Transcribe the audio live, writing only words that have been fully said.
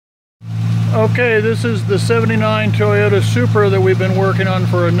Okay, this is the 79 Toyota Supra that we've been working on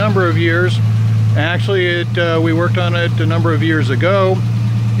for a number of years. Actually, we worked on it a number of years ago,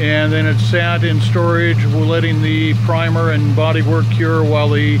 and then it sat in storage, letting the primer and bodywork cure while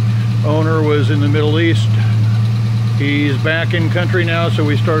the owner was in the Middle East. He's back in country now, so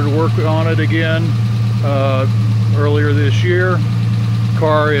we started working on it again earlier this year.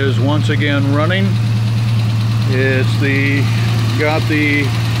 Car is once again running. It's got the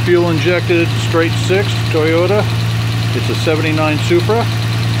fuel injected straight six Toyota. It's a 79 Supra,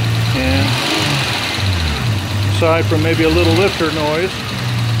 and aside from maybe a little lifter noise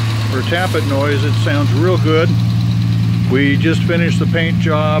or tappet noise, it sounds real good. We just finished the paint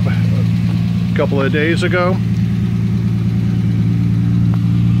job a couple of days ago,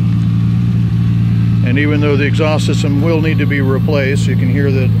 and even though the exhaust system will need to be replaced, you can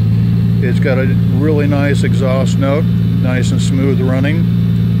hear that it's got a really nice exhaust note, nice and smooth running.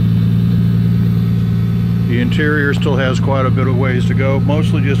 The interior still has quite a bit of ways to go,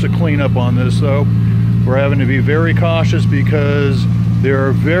 mostly just a cleanup on this though. We're having to be very cautious because there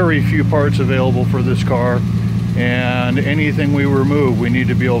are very few parts available for this car, and anything we remove we need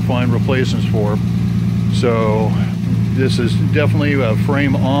to be able to find replacements for. So this is definitely a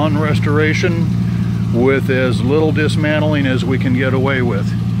frame on restoration with as little dismantling as we can get away with.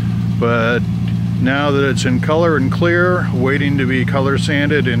 But now that it's in color and clear, waiting to be color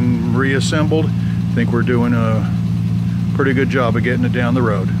sanded and reassembled, I think we're doing a pretty good job of getting it down the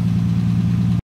road.